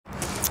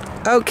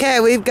Okay,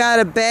 we've got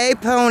a bay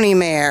pony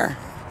mare.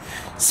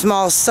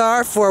 Small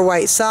start, 4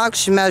 white socks.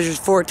 She measures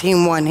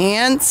 14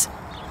 hands.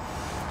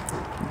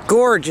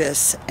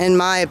 Gorgeous, in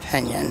my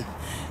opinion.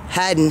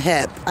 Head and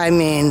hip. I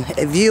mean,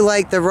 if you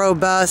like the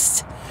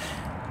robust,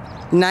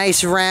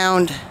 nice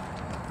round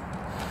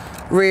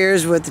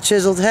rears with the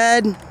chiseled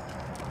head,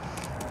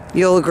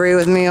 you'll agree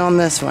with me on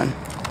this one.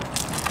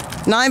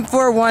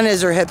 941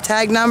 is her hip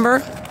tag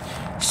number.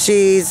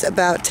 She's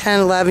about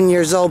 10-11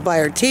 years old by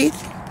her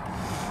teeth.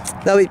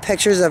 There'll be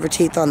pictures of her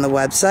teeth on the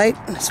website,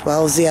 as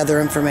well as the other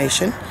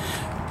information.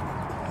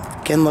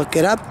 You can look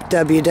it up,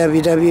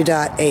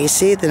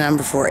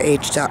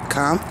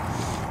 www.ac4h.com.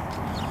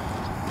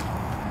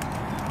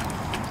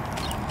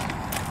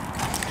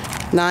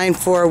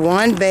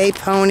 941 bay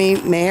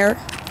pony mare,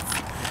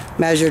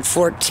 measured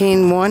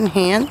 14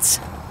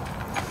 hands,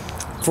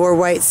 4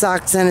 white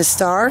socks and a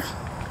star.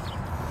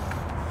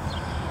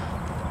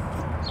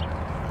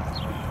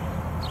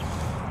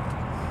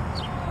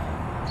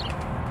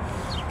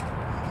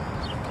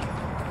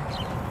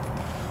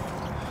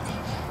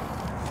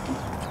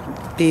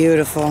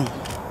 Beautiful.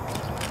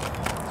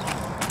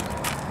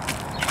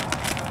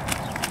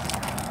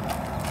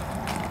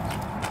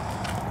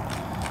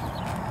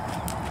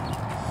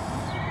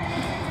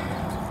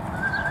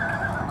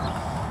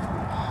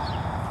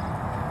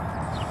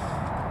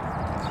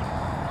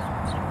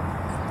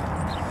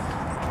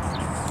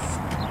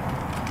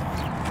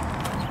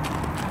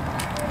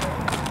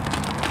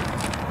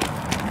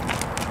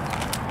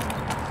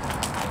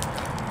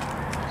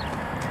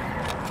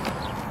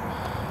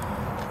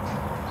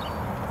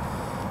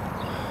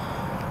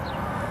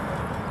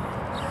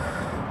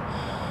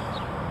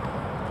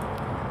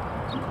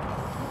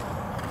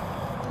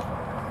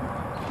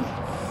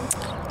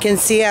 Can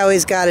see how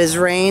he's got his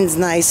reins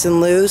nice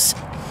and loose.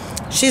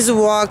 She's a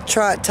walk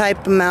trot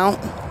type of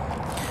mount.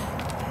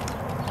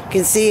 You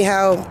can see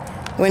how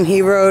when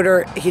he rode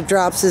her, he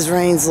drops his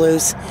reins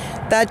loose.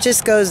 That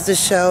just goes to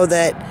show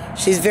that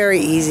she's very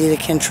easy to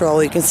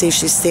control. You can see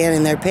she's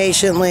standing there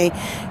patiently.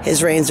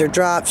 His reins are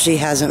dropped. She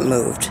hasn't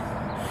moved.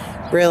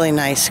 Really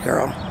nice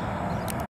girl.